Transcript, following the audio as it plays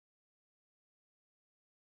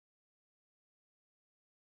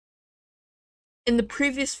In the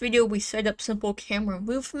previous video, we set up simple camera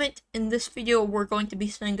movement. In this video, we're going to be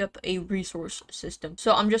setting up a resource system.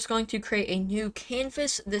 So I'm just going to create a new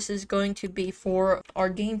canvas. This is going to be for our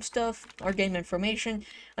game stuff, our game information.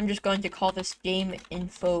 I'm just going to call this game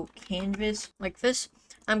info canvas like this.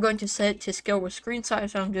 I'm going to set it to scale with screen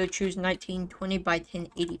size. So I'm going to choose 1920 by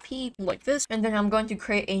 1080p like this. And then I'm going to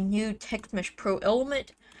create a new TextMeshPro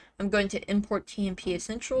element. I'm going to import TMP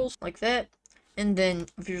essentials like that. And then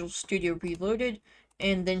Visual Studio Reloaded,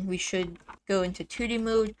 and then we should go into 2D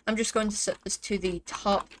mode. I'm just going to set this to the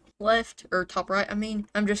top left, or top right, I mean.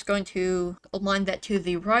 I'm just going to align that to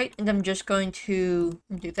the right, and I'm just going to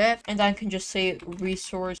do that, and I can just say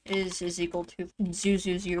resource is equal to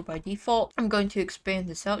 000 by default. I'm going to expand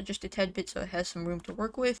this out just a tad bit so it has some room to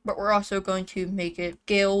work with, but we're also going to make it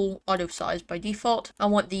scale auto size by default. I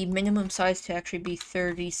want the minimum size to actually be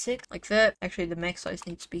 36, like that. Actually, the max size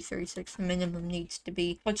needs to be 36. The minimum needs to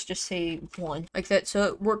be, let's just say 1, like that, so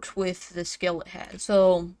it works with the scale it has.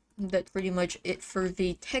 So that's pretty much it for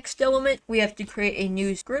the text element. We have to create a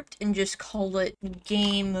new script and just call it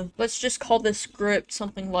game. Let's just call this script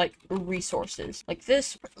something like resources, like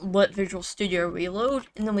this. Let Visual Studio reload,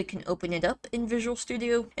 and then we can open it up in Visual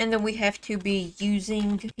Studio, and then we have to be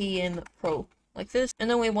using TextMeshPro like this, and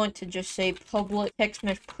then we want to just say public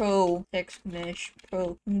TextMeshPro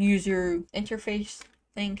user interface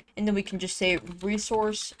thing, and then we can just say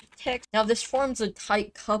resource text. Now this forms a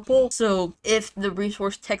tight couple, so if the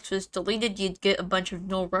resource text was deleted, you'd get a bunch of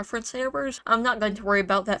null reference errors. I'm not going to worry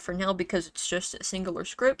about that for now because it's just a singular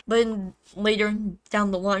script, but later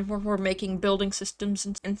down the line where we're making building systems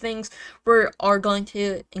and things, we are going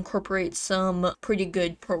to incorporate some pretty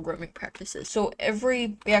good programming practices. So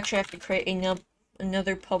we actually have to create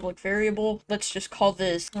another public variable. Let's just call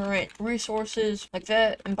this current resources like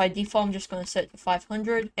that, and by default I'm just going to set it to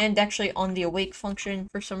 500. And actually on the awake function,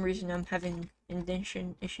 for some reason I'm having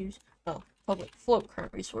indentation issues. Oh, public float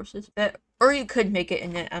current resources. Or you could make it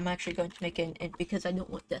in it. I'm actually going to make it in it because I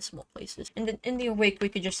don't want decimal places. And then in the awake we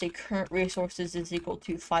could just say current resources is equal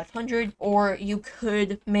to 500, or you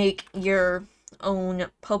could make your own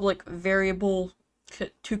public variable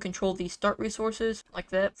to control the start resources like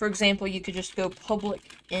that. For example, you could just go public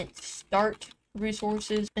int start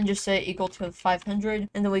resources and just say equal to 500,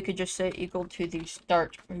 and then we could just say equal to the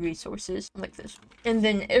start resources like this. And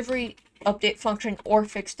then every update function or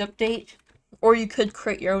fixed update, or you could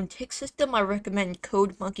create your own tick system. I recommend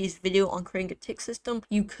Code Monkey's video on creating a tick system.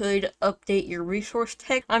 You could update your resource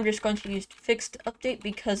text. I'm just going to use fixed update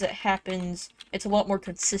because it's a lot more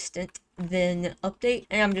consistent than update,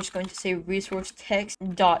 and I'm just going to say resource text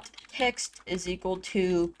is equal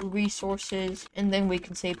to resources, and then we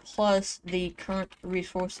can say plus the current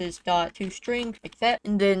resources toString like that,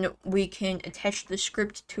 and then we can attach the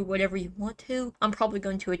script to whatever you want to. I'm probably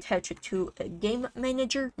going to attach it to a game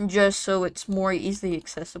manager just so it's more easily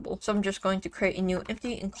accessible. So I'm just going to create a new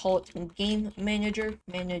empty and call it game manager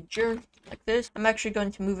like this. I'm actually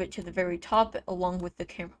going to move it to the very top along with the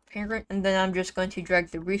camera parent, and then I'm just going to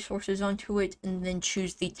drag the resources onto it and then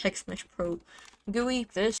choose the TextMeshPro GUI,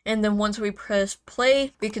 this, and then once we press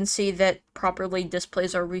play, we can see that properly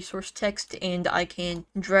displays our resource text, and I can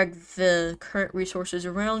drag the current resources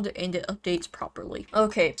around and it updates properly.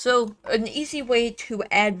 Okay, so an easy way to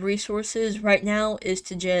add resources right now is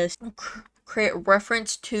to just create a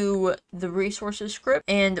reference to the resources script,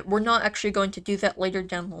 and we're not actually going to do that later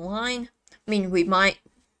down the line. I mean, we might,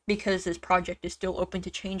 because this project is still open to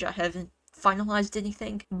change. I haven't finalized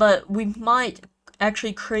anything, but we might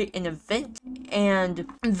actually create an event, and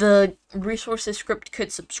the resources script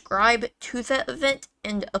could subscribe to that event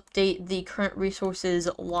and update the current resources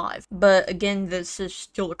live. But again, this is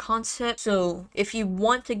still a concept, so if you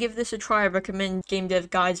want to give this a try, I recommend Game Dev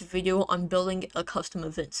Guide's video on building a custom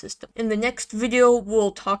event system. In the next video,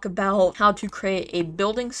 we'll talk about how to create a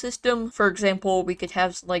building system. For example, we could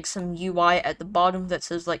have like some UI at the bottom that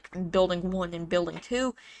says like building 1 and building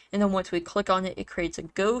 2, and then once we click on it, it creates a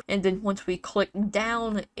ghost, and then once we click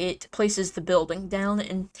down, it places the building down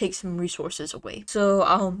and takes some resources away. So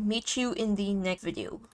I'll meet you in the next video.